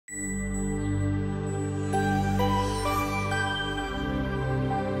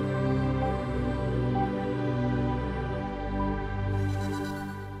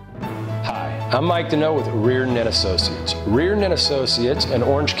I'm Mike Deneau with Riordan Associates. Riordan Associates, an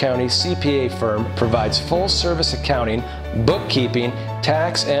Orange County CPA firm, provides full-service accounting, bookkeeping,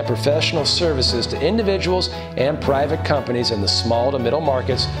 tax, and professional services to individuals and private companies in the small to middle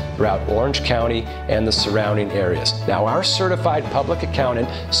markets throughout Orange County and the surrounding areas. Now, our certified public accountant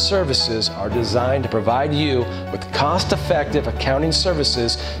services are designed to provide you with cost-effective accounting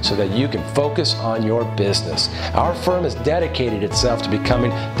services so that you can focus on your business. Our firm has dedicated itself to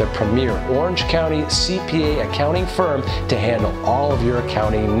becoming the premier Orange County CPA accounting firm to handle all of your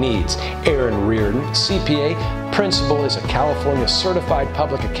accounting needs. Aaron Riordan, CPA, Principal, is a California certified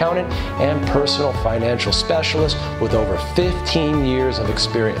public accountant and personal financial specialist with over 15 years of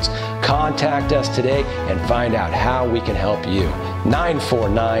experience. Contact us today and find out how we can help you.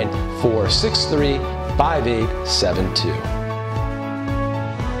 949-463-5872.